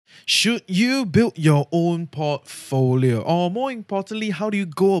Should you build your own portfolio? Or more importantly, how do you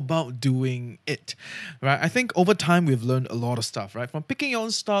go about doing it? Right? I think over time we've learned a lot of stuff, right? From picking your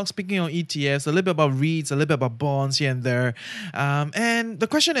own stocks, picking your own ETFs, a little bit about REITs, a little bit about bonds here and there. And the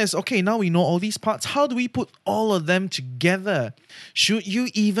question is, okay, now we know all these parts. How do we put all of them together? Should you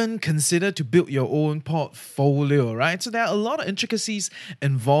even consider to build your own portfolio, right? So there are a lot of intricacies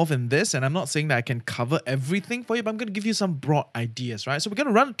involved in this, and I'm not saying that I can cover everything for you, but I'm going to give you some broad ideas, right? So we're going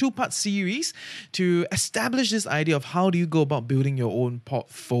to run a two-part series to establish this idea of how do you go about building your own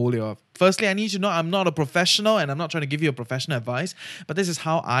portfolio. Firstly, I need you to know I'm not a professional and I'm not trying to give you a professional advice, but this is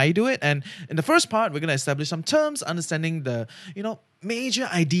how I do it. And in the first part, we're going to establish some terms, understanding the, major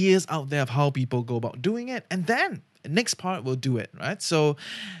ideas out there of how people go about doing it. And then next part we'll do it, right? So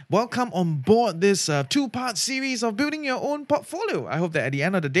welcome on board this two-part series of building your own portfolio. I hope that at the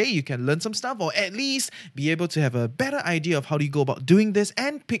end of the day you can learn some stuff, or at least be able to have a better idea of how do you go about doing this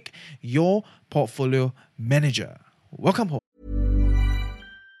and pick your portfolio manager. Welcome home.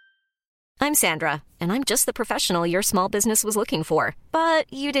 I'm Sandra, and I'm just the professional your small business was looking for. But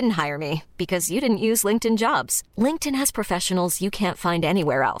you didn't hire me because you didn't use LinkedIn Jobs. LinkedIn has professionals you can't find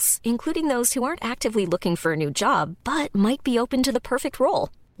anywhere else, including those who aren't actively looking for a new job, but might be open to the perfect role,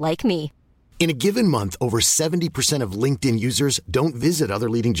 like me. In a given month, over 70% of LinkedIn users don't visit other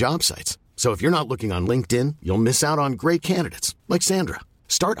leading job sites. So if you're not looking on LinkedIn, you'll miss out on great candidates like Sandra.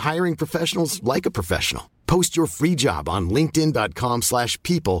 Start hiring professionals like a professional. Post your free job on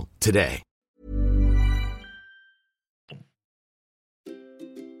linkedin.com/people today.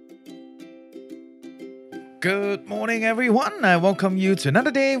 Good morning, everyone. I welcome you to another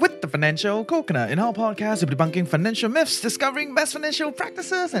day with the Financial Coconut. In our podcast, we'll be debunking financial myths, discovering best financial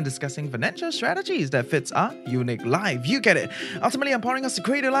practices, and discussing financial strategies that fits our unique life. You get it. Ultimately, empowering us to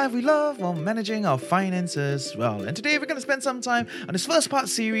create a life we love while managing our finances well. And today, we're going to spend some time on this first part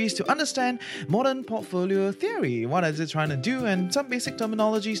series to understand modern portfolio theory. What is it trying to do, and some basic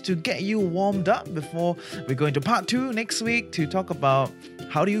terminologies to get you warmed up before we go into part 2 next week to talk about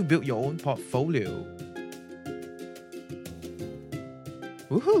how do you build your own portfolio.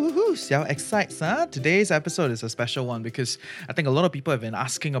 Woohoo, so excited, huh? Today's episode is a special one because I think a lot of people have been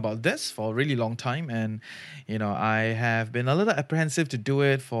asking about this for a really long time, and I have been a little apprehensive to do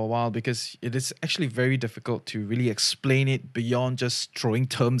it for a while because it is actually very difficult to really explain it beyond just throwing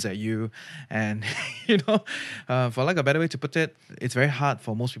terms at you. And for like a better way to put it, it's very hard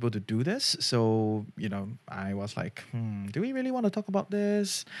for most people to do this. So I was like, do we really want to talk about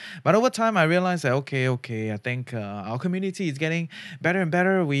this? But over time I realized that okay, I think our community is getting better and better.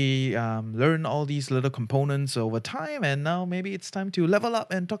 We learn all these little components over time, and now maybe it's time to level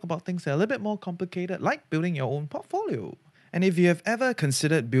up and talk about things that are a little bit more complicated, like building your own portfolio. And if you have ever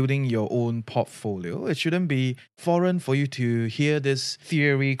considered building your own portfolio, it shouldn't be foreign for you to hear this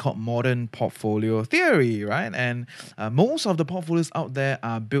theory called modern portfolio theory, right? And most of the portfolios out there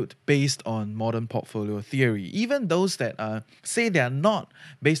are built based on modern portfolio theory. Even those that say they are not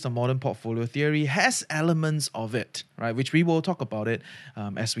based on modern portfolio theory has elements of it, right? Which we will talk about it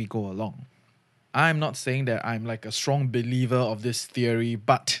as we go along. I'm not saying that I'm like a strong believer of this theory,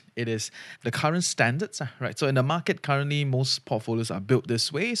 but it is the current standards, right? So in the market currently, most portfolios are built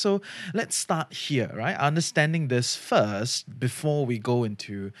this way. So let's start here, right? Understanding this first before we go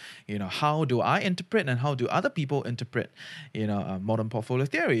into, how do I interpret and how do other people interpret, modern portfolio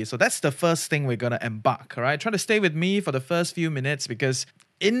theory. So that's the first thing we're going to embark, all right? Try to stay with me for the first few minutes because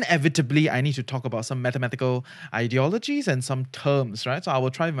inevitably, I need to talk about some mathematical ideologies and some terms, right? So I will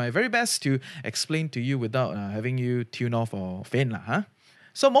try my very best to explain to you without having you tune off or faint, huh?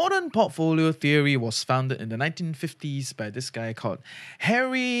 So modern portfolio theory was founded in the 1950s by this guy called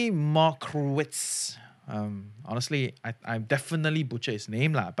Harry Markowitz. Honestly, I definitely butcher his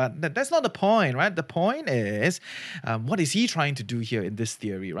name, but that's not the point, right? The point is, what is he trying to do here in this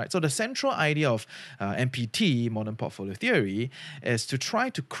theory, right? So the central idea of MPT, modern portfolio theory, is to try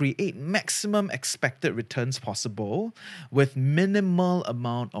to create maximum expected returns possible with minimal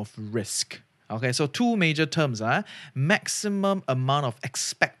amount of risk. Okay, so two major terms are maximum amount of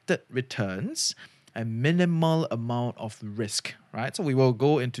expected returns and minimal amount of risk, right? So we will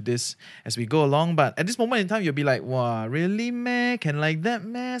go into this as we go along, but at this moment in time, you'll be like, wow, really, man? Can like that,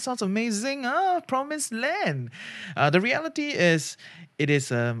 man? Sounds amazing, promised land. The reality is, it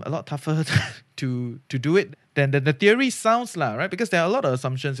is a lot tougher to do it than the theory sounds, right? Because there are a lot of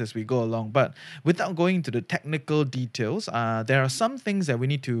assumptions as we go along, but without going into the technical details, there are some things that we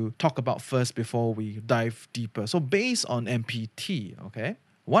need to talk about first before we dive deeper. So based on MPT, okay?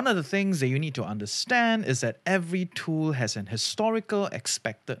 One of the things that you need to understand is that every tool has an historical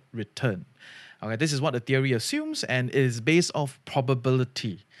expected return. Okay, this is what the theory assumes, and it is based off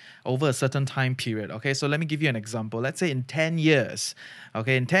probability over a certain time period. Okay, so let me give you an example. Let's say in 10 years,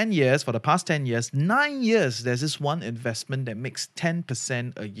 okay, in 10 years, for the past 10 years, 9 years, there's this one investment that makes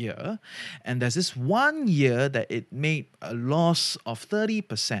 10% a year, and there's this 1 year that it made a loss of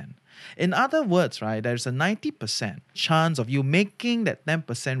 30%. In other words, right, there's a 90% chance of you making that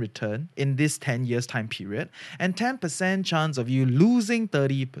 10% return in this 10 years time period, and 10% chance of you losing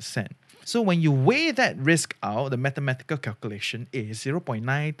 30%. So when you weigh that risk out, the mathematical calculation is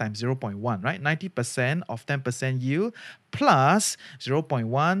 0.9 times 0.1, right? 90% of 10% yield plus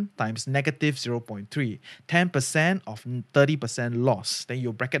 0.1 times negative 0.3. 10% of 30% loss. Then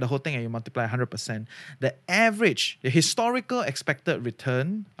you bracket the whole thing and you multiply 100%. The average, the historical expected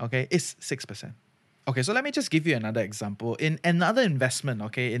return, okay, is 6%. Okay, so let me just give you another example. In another investment,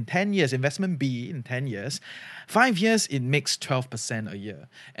 okay, in 10 years, investment B in 10 years, 5 years, it makes 12% a year.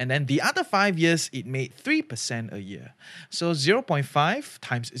 And then the other 5 years, it made 3% a year. So 0.5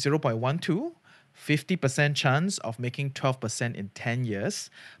 times 0.12, 50% chance of making 12% in 10 years,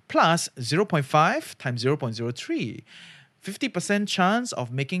 plus 0.5 times 0.03. 50% chance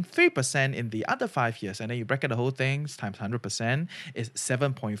of making 3% in the other 5 years. And then you bracket the whole thing times 100% is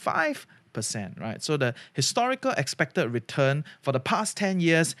 7.5%, right? So the historical expected return for the past 10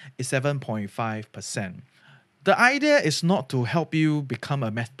 years is 7.5%. The idea is not to help you become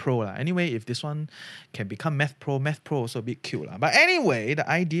a math pro. Anyway, if this one can become math pro also a bit cute. But anyway, the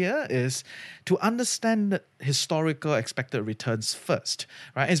idea is to understand the historical expected returns first.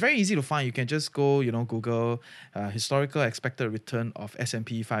 Right? It's very easy to find. You can just go, Google historical expected return of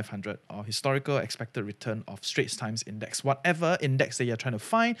S&P 500 or historical expected return of Straits Times Index. Whatever index that you're trying to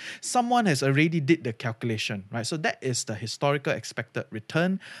find, someone has already did the calculation. Right? So that is the historical expected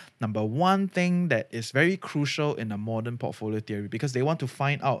return. Number one thing that is very crucial in a modern portfolio theory, because they want to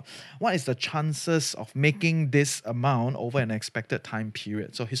find out what is the chances of making this amount over an expected time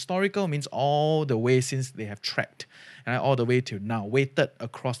period. So historical means all the way since they have tracked, and all the way to now, weighted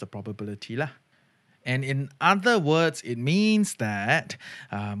across the probability lah. And in other words, it means that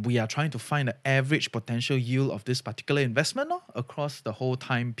we are trying to find the average potential yield of this particular investment across the whole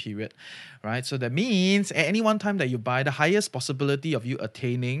time period, right? So that means at any one time that you buy, the highest possibility of you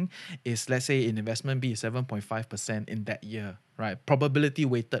attaining is, let's say in investment B, 7.5% in that year, right? Probability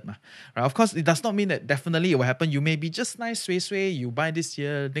weighted. Right? Of course, it does not mean that definitely it will happen. You may be just nice, sway, you buy this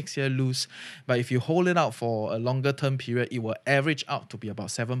year, next year lose. But if you hold it out for a longer term period, it will average out to be about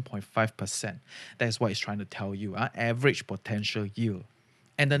 7.5%. That's what it's trying to tell you, average potential yield.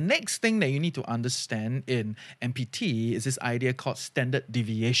 And the next thing that you need to understand in MPT is this idea called standard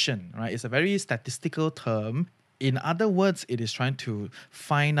deviation, right? It's a very statistical term. In other words, it is trying to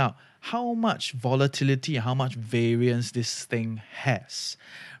find out how much volatility and how much variance this thing has,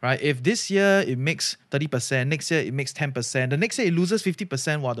 right? If this year it makes 30%, next year it makes 10%, the next year it loses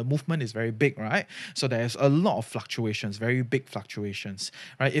 50% while the movement is very big, right? So there's a lot of fluctuations, very big fluctuations,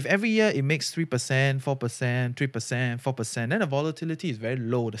 right? If every year it makes 3%, 4%, 3%, 4%, then the volatility is very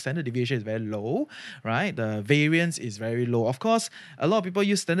low. The standard deviation is very low, right? The variance is very low. Of course, a lot of people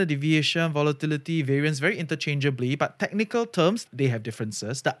use standard deviation, volatility, variance very interchangeably, but technical terms, they have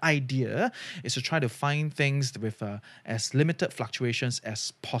differences. The idea is to try to find things with as limited fluctuations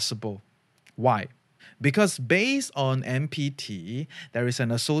as possible. Why? Because based on MPT, there is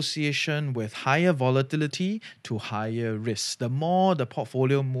an association with higher volatility to higher risk. The more the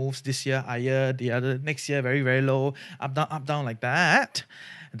portfolio moves this year higher, the other next year very, very low, up, down like that,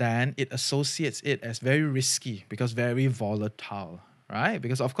 then it associates it as very risky because very volatile. Right?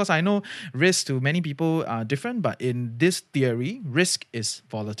 Because of course I know risk to many people are different, but in this theory, risk is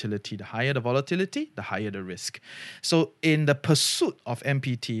volatility. The higher the volatility, the higher the risk. So in the pursuit of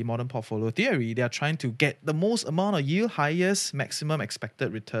MPT, modern portfolio theory, they are trying to get the most amount of yield, highest maximum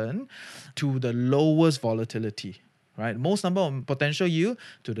expected return to the lowest volatility. Right? Most number of potential yield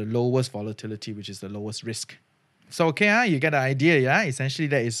to the lowest volatility, which is the lowest risk. So, okay, you get the idea, yeah? Essentially,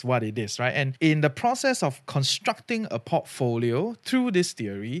 that is what it is, right? And in the process of constructing a portfolio through this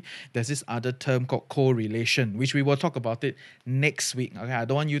theory, there's this other term called correlation, which we will talk about it next week, okay? I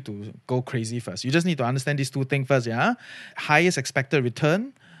don't want you to go crazy first. You just need to understand these two things first, yeah? Highest expected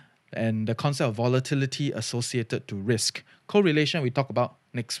return and the concept of volatility associated to risk. Correlation, we talk about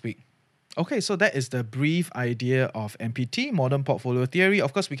next week. Okay, so that is the brief idea of MPT, modern portfolio theory.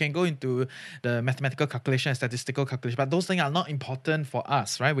 Of course, we can go into the mathematical calculation and statistical calculation, but those things are not important for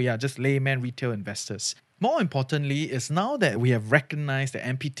us, right? We are just layman retail investors. More importantly, is now that we have recognized that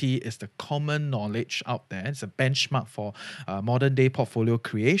MPT is the common knowledge out there, it's a benchmark for modern day portfolio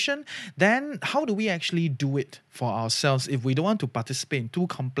creation, then how do we actually do it for ourselves if we don't want to participate in too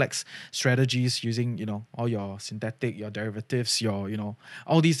complex strategies using, all your synthetic, your derivatives, your,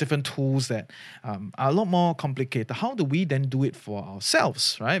 all these different tools that are a lot more complicated? How do we then do it for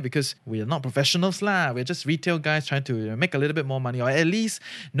ourselves, right? Because we are not professionals lah. We're just retail guys trying to make a little bit more money, or at least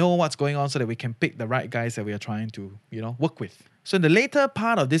know what's going on so that we can pick the right guys that we are trying to, work with. So in the later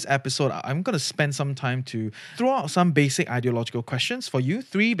part of this episode, I'm going to spend some time to throw out some basic ideological questions for you,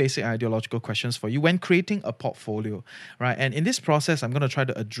 3 basic ideological questions for you when creating a portfolio, right? And in this process, I'm going to try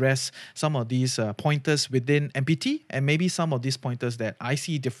to address some of these pointers within MPT and maybe some of these pointers that I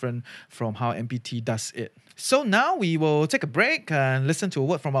see different from how MPT does it. So now we will take a break and listen to a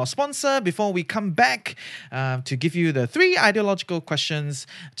word from our sponsor before we come back to give you the 3 ideological questions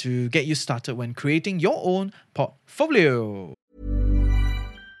to get you started when creating your own portfolio.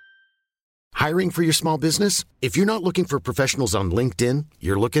 Hiring for your small business? If you're not looking for professionals on LinkedIn,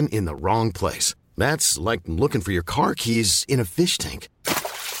 you're looking in the wrong place. That's like looking for your car keys in a fish tank.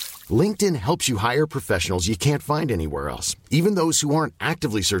 LinkedIn helps you hire professionals you can't find anywhere else, even those who aren't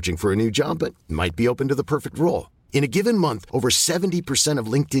actively searching for a new job but might be open to the perfect role. In a given month, over 70% of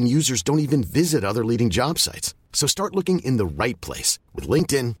LinkedIn users don't even visit other leading job sites. So start looking in the right place. With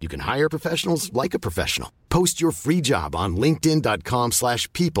LinkedIn, you can hire professionals like a professional. Post your free job on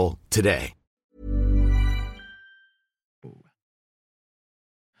linkedin.com/people today.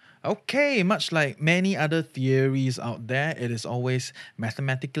 Okay, much like many other theories out there, it is always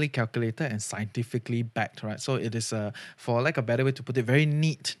mathematically calculated and scientifically backed, right? So it is, for like a better way to put it, very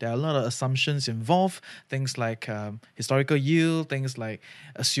neat. There are a lot of assumptions involved, things like historical yield, things like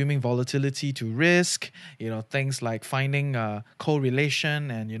assuming volatility to risk, things like finding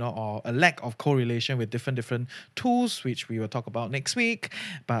correlation and, or a lack of correlation with different tools, which we will talk about next week.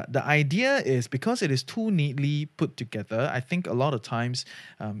 But the idea is, because it is too neatly put together, I think a lot of times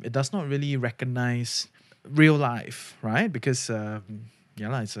it does not really recognize real life, right? Because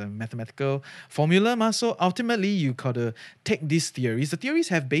it's a mathematical formula. So ultimately, you gotta take these theories. The theories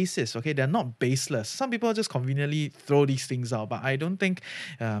have basis, okay? They're not baseless. Some people just conveniently throw these things out, but I don't think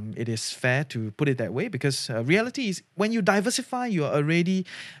it is fair to put it that way, because reality is, when you diversify, you are already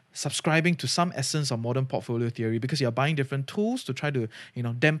subscribing to some essence of modern portfolio theory, because you're buying different tools to try to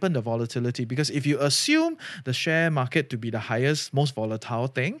dampen the volatility. Because if you assume the share market to be the highest, most volatile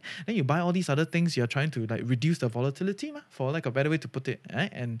thing, then you buy all these other things. You're trying to reduce the volatility, for like a better way to put it, right?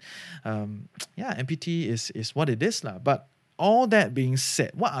 And MPT is what it is lah. But all that being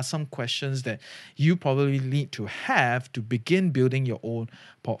said, what are some questions that you probably need to have to begin building your own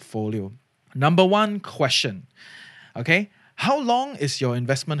portfolio? Number 1 question, okay? How long is your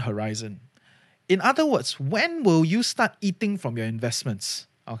investment horizon? In other words, when will you start eating from your investments?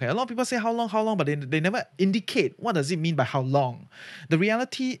 Okay, a lot of people say how long, but they never indicate what does it mean by how long. The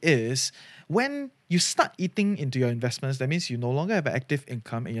reality is, when you start eating into your investments, that means you no longer have an active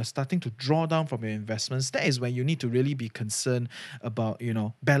income and you're starting to draw down from your investments. That is when you need to really be concerned about,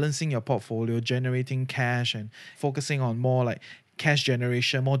 balancing your portfolio, generating cash, and focusing on more like cash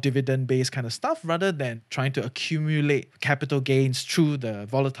generation, more dividend-based kind of stuff, rather than trying to accumulate capital gains through the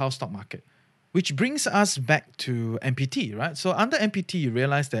volatile stock market. Which brings us back to MPT, right? So under MPT, you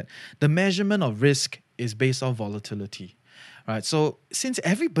realize that the measurement of risk is based on volatility, right? So since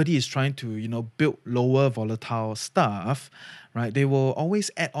everybody is trying to, build lower volatile stuff, right, they will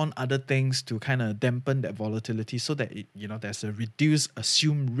always add on other things to kind of dampen that volatility so that there's a reduced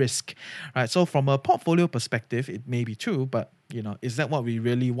assumed risk, right? So from a portfolio perspective, it may be true, but is that what we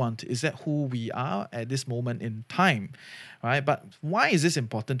really want? Is that who we are at this moment in time, right? But why is this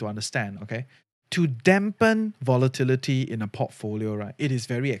important to understand, okay? To dampen volatility in a portfolio, right, it is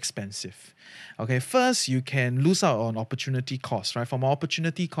very expensive. Okay, first, you can lose out on opportunity cost, right, from an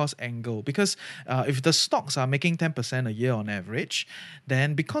opportunity cost angle. Because if the stocks are making 10% a year on average,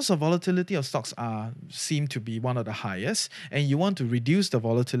 then because of volatility of stocks seem to be one of the highest, and you want to reduce the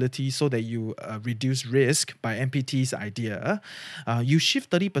volatility so that you reduce risk by MPT's idea, you shift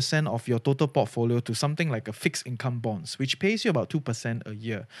 30% of your total portfolio to something like a fixed income bonds, which pays you about 2% a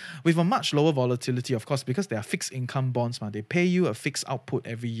year. With a much lower volatility, of course, because they are fixed income bonds, they pay you a fixed output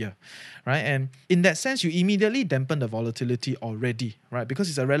every year, right? And in that sense, you immediately dampen the volatility already, right? Because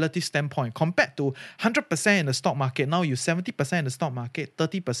it's a relative standpoint. Compared to 100% in the stock market, now you 70% in the stock market,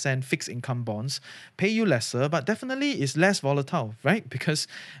 30% fixed income bonds, pay you lesser, but definitely is less volatile, right? Because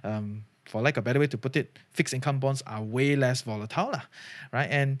for like a better way to put it, fixed income bonds are way less volatile, right?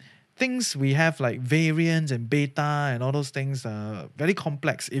 And things we have like variance and beta and all those things are very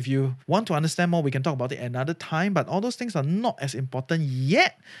complex. If you want to understand more, we can talk about it another time, but all those things are not as important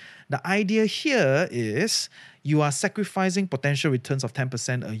yet. The idea here is you are sacrificing potential returns of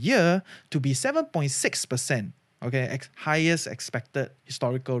 10% a year to be 7.6%, okay, highest expected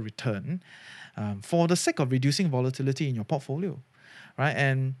historical return, for the sake of reducing volatility in your portfolio, right?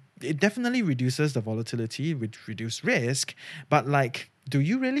 And it definitely reduces the volatility, which reduces risk, but like, do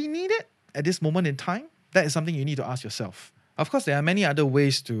you really need it at this moment in time? That is something you need to ask yourself. Of course, there are many other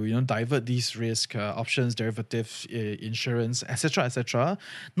ways to divert these risk options, derivatives, insurance, etc., etc.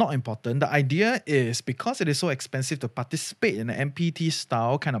 Not important. The idea is because it is so expensive to participate in an MPT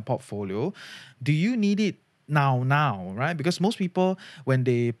style kind of portfolio, do you need it now, right? Because most people, when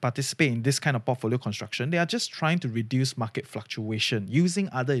they participate in this kind of portfolio construction, they are just trying to reduce market fluctuation using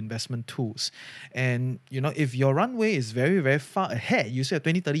other investment tools. And, if your runway is very, very far ahead, you say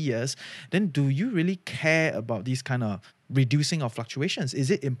 20, 30 years, then do you really care about these kind of reducing of fluctuations? Is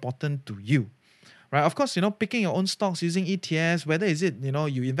it important to you? Right, of course, picking your own stocks using ETFs, whether is it,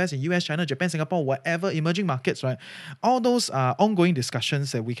 you invest in US, China, Japan, Singapore, whatever emerging markets, right? All those are ongoing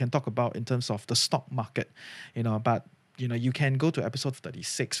discussions that we can talk about in terms of the stock market, but you can go to episode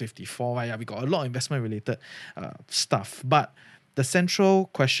 36, 54, right? Yeah, we got a lot of investment related stuff. But the central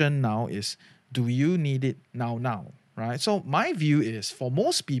question now is, do you need it now? Right? So my view is for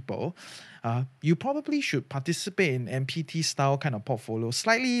most people, you probably should participate in MPT style kind of portfolio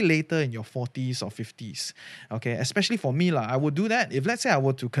slightly later in your 40s or 50s. Okay, especially for me, I would do that. If let's say I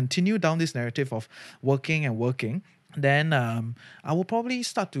were to continue down this narrative of working, then I will probably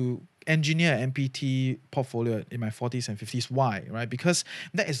start to engineer an MPT portfolio in my 40s and 50s. Why? Right? Because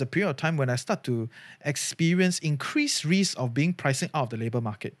that is the period of time when I start to experience increased risk of being pricing out of the labor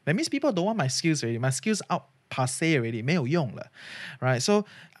market. That means people don't want my skills already. My skills out passe already, 没有用了, right? So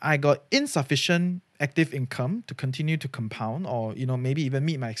I got insufficient active income to continue to compound or, maybe even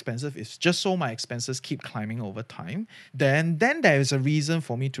meet my expenses. It's just so my expenses keep climbing over time. Then there is a reason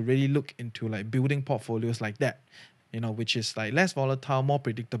for me to really look into like building portfolios like that, which is like less volatile, more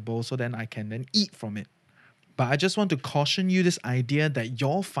predictable, so then I can then eat from it. But I just want to caution you this idea that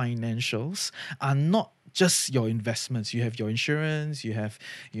your financials are not just your investments. You have your insurance, you have,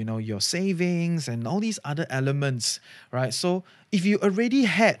 your savings and all these other elements, right? So if you already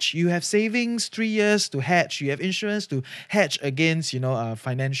hedge, you have savings 3 years to hedge, you have insurance to hedge against,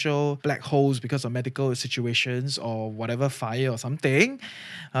 financial black holes because of medical situations or whatever, fire or something,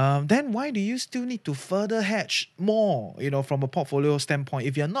 then why do you still need to further hedge more, from a portfolio standpoint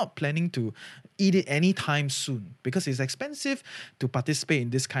if you're not planning to eat it anytime soon? Because it's expensive to participate in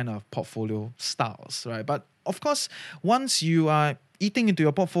this kind of portfolio styles, right? But of course, once you are eating into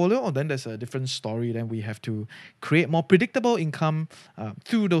your portfolio, then there's a different story. Then we have to create more predictable income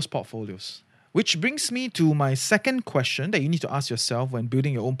through those portfolios. Which brings me to my second question that you need to ask yourself when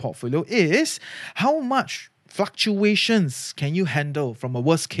building your own portfolio is, how much fluctuations can you handle from a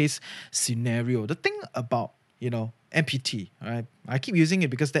worst case scenario? The thing about, MPT, right? I keep using it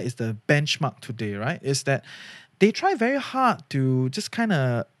because that is the benchmark today, right? Is that they try very hard to just kind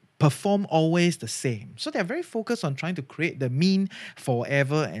of perform always the same. So they're very focused on trying to create the mean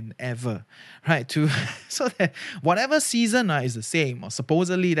forever and ever, right? So that whatever season is the same, or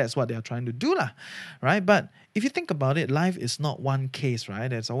supposedly that's what they're trying to do, right? But if you think about it, life is not one case, right?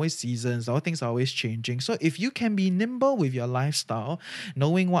 There's always seasons, all things are always changing. So if you can be nimble with your lifestyle,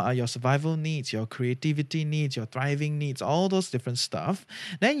 knowing what are your survival needs, your creativity needs, your thriving needs, all those different stuff,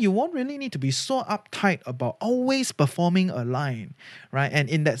 then you won't really need to be so uptight about always performing a line, right? And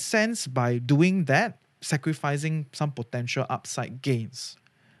in that sense, by doing that, sacrificing some potential upside gains.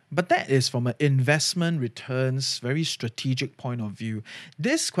 But that is from an investment returns, very strategic point of view.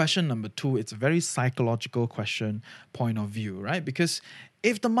 This question number 2, it's a very psychological question point of view, right? Because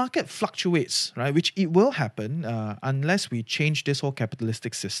if the market fluctuates, right, which it will happen unless we change this whole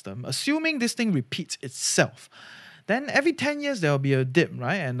capitalistic system, assuming this thing repeats itself, then every 10 years there will be a dip,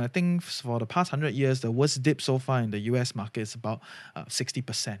 right? And I think for the past 100 years, the worst dip so far in the US market is about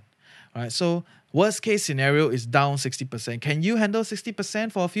 60%. Right, so worst case scenario is down 60%. Can you handle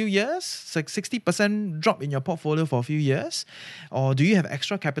 60% for a few years? Like 60% drop in your portfolio for a few years? Or do you have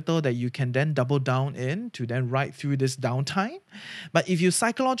extra capital that you can then double down in to then ride through this downtime? But if you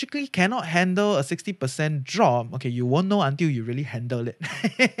psychologically cannot handle a 60% drop, okay, you won't know until you really handle it.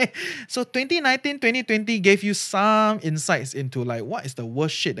 So 2019, 2020 gave you some insights into like what is the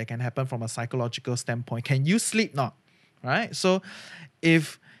worst shit that can happen from a psychological standpoint. Can you sleep not? Right? So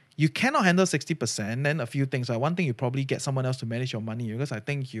if you cannot handle 60%, then a few things. One thing, you probably get someone else to manage your money, because I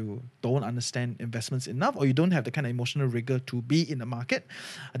think you don't understand investments enough, or you don't have the kind of emotional rigor to be in the market.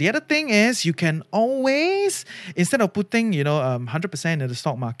 The other thing is, you can always, instead of putting 100% in the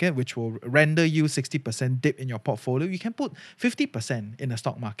stock market, which will render you 60% dip in your portfolio, you can put 50% in the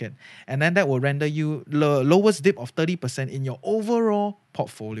stock market, and then that will render you lowest dip of 30% in your overall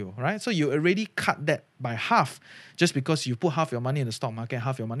portfolio, right? So you already cut that by half, just because you put half your money in the stock market,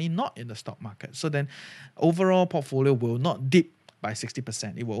 half your money not in the stock market. So then overall portfolio will not dip by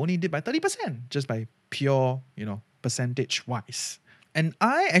 60%. It will only dip by 30%, just by pure, percentage wise. And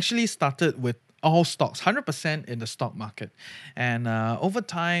I actually started with all stocks, 100% in the stock market. And over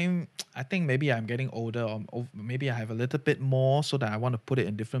time, I think maybe I'm getting older, or maybe I have a little bit more, so that I want to put it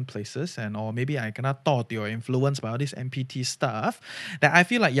in different places. Or maybe I cannot thought or influenced by all this MPT stuff, that I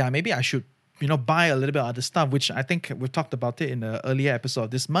feel like, maybe I should buy a little bit of other stuff, which I think we've talked about it in the earlier episode.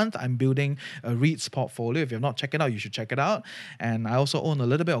 This month, I'm building a REITs portfolio. If you've not checked it out, you should check it out. And I also own a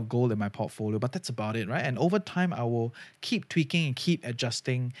little bit of gold in my portfolio, but that's about it, right? And over time, I will keep tweaking and keep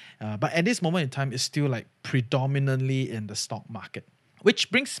adjusting. But at this moment in time, it's still like predominantly in the stock market.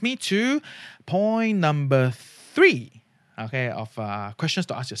 Which brings me to point number 3, okay, of questions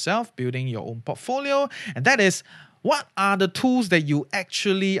to ask yourself, building your own portfolio. And that is, what are the tools that you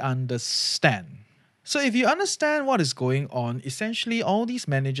actually understand? So if you understand what is going on, essentially all these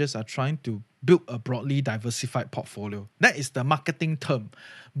managers are trying to build a broadly diversified portfolio. That is the marketing term,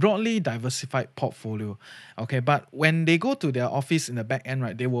 broadly diversified portfolio. Okay, but when they go to their office in the back end,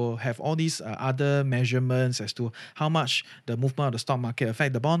 right, they will have all these other measurements as to how much the movement of the stock market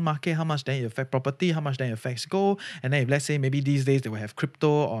affect the bond market, how much then it affect property, how much then it affects gold. And then if let's say maybe these days they will have crypto,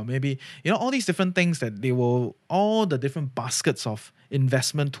 or maybe, all these different things that they will, all the different baskets of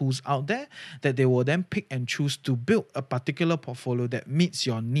investment tools out there that they will then pick and choose to build a particular portfolio that meets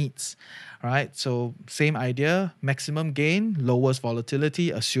your needs, right? So same idea, maximum gain, lowest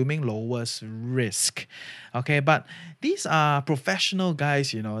volatility, assuming lowest risk. Okay, but these are professional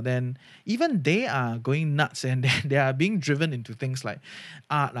guys, then even they are going nuts, and they are being driven into things like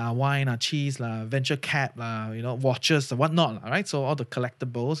art, wine, cheese, venture cap, watches, whatnot, right? So all the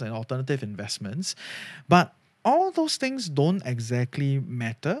collectibles and alternative investments. But all those things don't exactly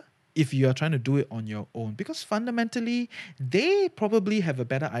matter if you are trying to do it on your own, because fundamentally they probably have a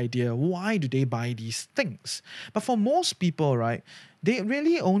better idea why do they buy these things. But for most people, right, they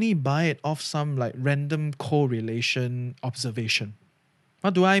really only buy it off some like random correlation observation.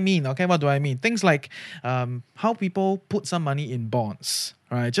 What do I mean? Okay, what do I mean? Things like how people put some money in bonds,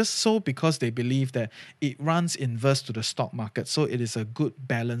 right? Just so because they believe that it runs inverse to the stock market, so it is a good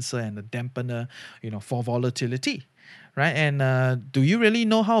balancer and a dampener, for volatility, right? And do you really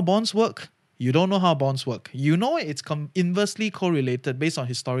know how bonds work? You don't know how bonds work. You know it's inversely correlated based on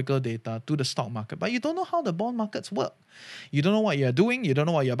historical data to the stock market, but you don't know how the bond markets work. You don't know what you're doing. You don't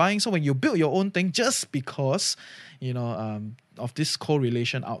know what you're buying. So when you build your own thing, just because, of this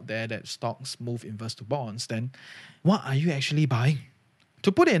correlation out there that stocks move inverse to bonds, then what are you actually buying?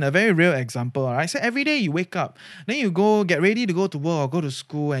 To put it in a very real example, all right, so every day you wake up, then you go get ready to go to work or go to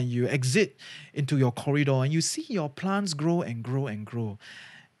school, and you exit into your corridor and you see your plants grow and grow and grow.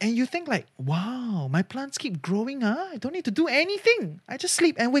 And you think like, wow, my plants keep growing, I don't need to do anything. I just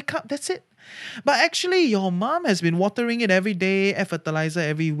sleep and wake up, that's it. But actually, your mom has been watering it every day, add fertilizer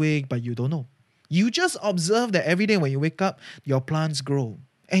every week, but you don't know. You just observe that every day when you wake up, your plants grow.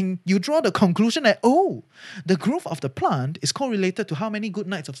 And you draw the conclusion that, the growth of the plant is correlated to how many good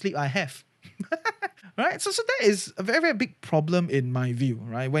nights of sleep I have. Right? So that is a very, very big problem in my view,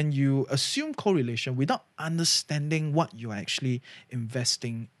 right? When you assume correlation without understanding what you're actually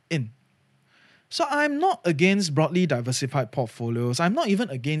investing in. So I'm not against broadly diversified portfolios. I'm not even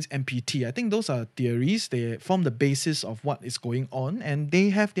against MPT. I think those are theories. They form the basis of what is going on, and they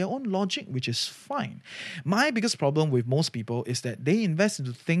have their own logic, which is fine. My biggest problem with most people is that they invest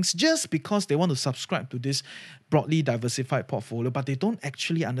into things just because they want to subscribe to this broadly diversified portfolio, but they don't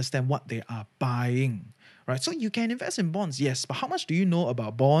actually understand what they are buying. Right? So you can invest in bonds, yes, but how much do you know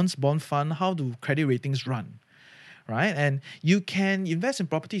about bonds, bond fund, how do credit ratings run? Right? And you can invest in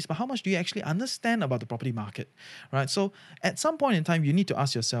properties, but how much do you actually understand about the property market? Right? So at some point in time, you need to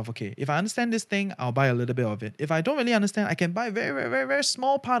ask yourself, okay, if I understand this thing, I'll buy a little bit of it. If I don't really understand, I can buy a very, very, very, very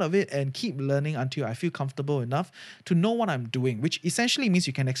small part of it and keep learning until I feel comfortable enough to know what I'm doing, which essentially means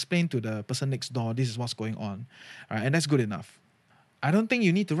you can explain to the person next door, this is what's going on. Right? And that's good enough. I don't think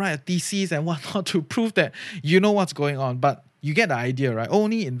you need to write a thesis and whatnot to prove that you know what's going on, but You get the idea, right?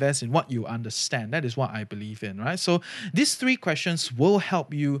 Only invest in what you understand. That is what I believe in, right? So these 3 questions will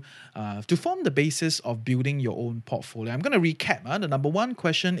help you to form the basis of building your own portfolio. I'm going to recap. The number 1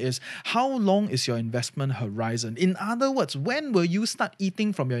 question is, how long is your investment horizon? In other words, when will you start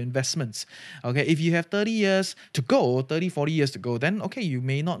eating from your investments? Okay, if you have 30 years to go, 30, 40 years to go, then okay, you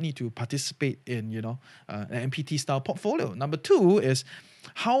may not need to participate in, an MPT style portfolio. Number 2 is,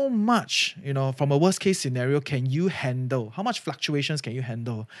 how much, from a worst case scenario can you handle? How much fluctuations can you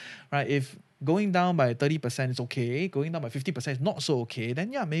handle, right? If going down by 30% is okay, going down by 50% is not so okay,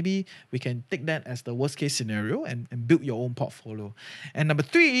 then yeah, maybe we can take that as the worst case scenario and build your own portfolio. And number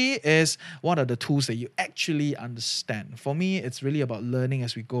 3 is, what are the tools that you actually understand? For me, it's really about learning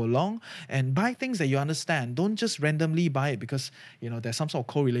as we go along and buy things that you understand. Don't just randomly buy it because, there's some sort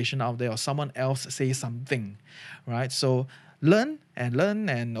of correlation out there or someone else say something, right? So learn,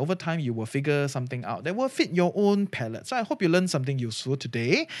 and over time you will figure something out that will fit your own palette. So I hope you learned something useful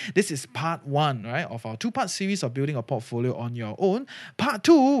today. This is part 1, right, of our 2-part series of building a portfolio on your own. Part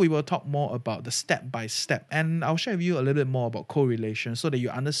 2, we will talk more about the step by step, and I'll share with you a little bit more about correlation so that you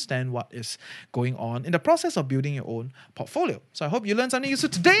understand what is going on in the process of building your own portfolio. So I hope you learned something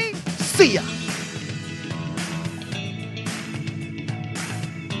useful today. See ya!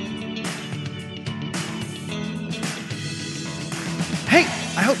 Hey,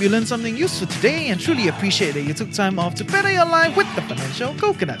 I hope you learned something useful today and truly appreciate that you took time off to better your life with the Financial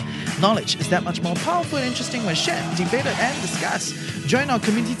Coconut. Knowledge is that much more powerful and interesting when shared, debated and discussed. Join our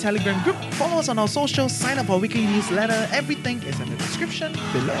community Telegram group, follow us on our socials, sign up for our weekly newsletter. Everything is in the description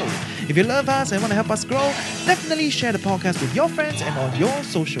below. If you love us and want to help us grow, definitely share the podcast with your friends and on your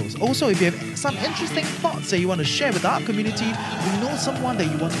socials. Also, if you have some interesting thoughts that you want to share with our community, we know someone that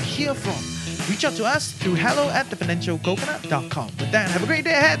you want to hear from, reach out to us through hello@thefinancialcoconut.com. With that, have a great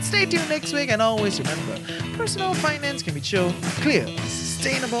day ahead. Stay tuned next week, and always remember, personal finance can be chill, clear, and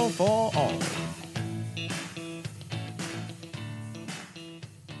sustainable for all.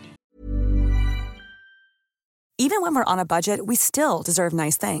 Even when we're on a budget, we still deserve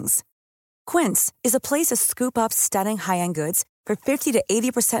nice things. Quince is a place to scoop up stunning high-end goods for 50 to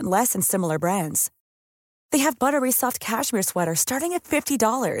 80% less than similar brands. They have buttery soft cashmere sweaters starting at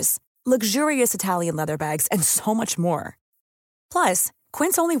 $50, luxurious Italian leather bags, and so much more. Plus,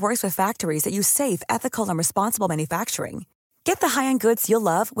 Quince only works with factories that use safe, ethical, and responsible manufacturing. Get the high-end goods you'll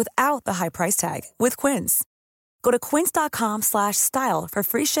love without the high price tag with Quince. Go to quince.com/style for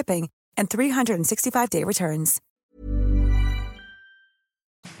free shipping and 365-day returns.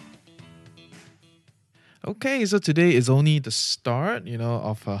 Okay, so today is only the start,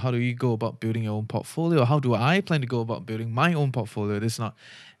 of how do you go about building your own portfolio? How do I plan to go about building my own portfolio? This is not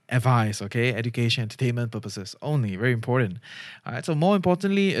advice, okay? Education, entertainment purposes only. Very important. All right, so more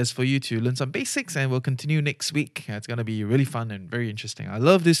importantly is for you to learn some basics, and we'll continue next week. It's going to be really fun and very interesting. I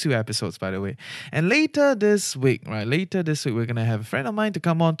love these 2 episodes, by the way. And later this week, we're going to have a friend of mine to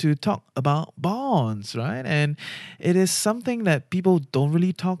come on to talk about bonds, right? And it is something that people don't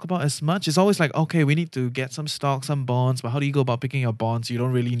really talk about as much. It's always like, okay, we need to get some stocks, some bonds, but how do you go about picking your bonds? You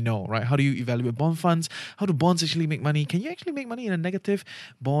don't really know, right? How do you evaluate bond funds? How do bonds actually make money? Can you actually make money in a negative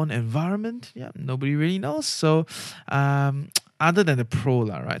bond environment? Yeah, nobody really knows. So other than the pro,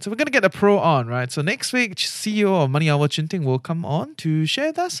 right? So we're going to get the pro on, right? So next week, CEO of Money Hour Chin Ting will come on to share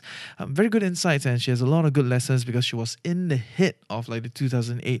with us very good insights, and she has a lot of good lessons because she was in the hit of like the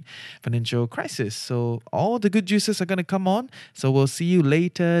 2008 financial crisis. So all the good juices are going to come on. So we'll see you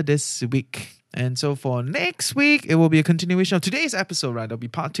later this week. And so for next week, it will be a continuation of today's episode, right? There'll be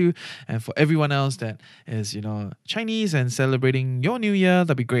part 2. And for everyone else that is, Chinese and celebrating your New Year,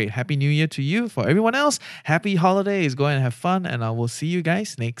 that'll be great. Happy New Year to you. For everyone else, happy holidays. Go and have fun. And I will see you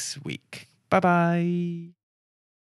guys next week. Bye-bye.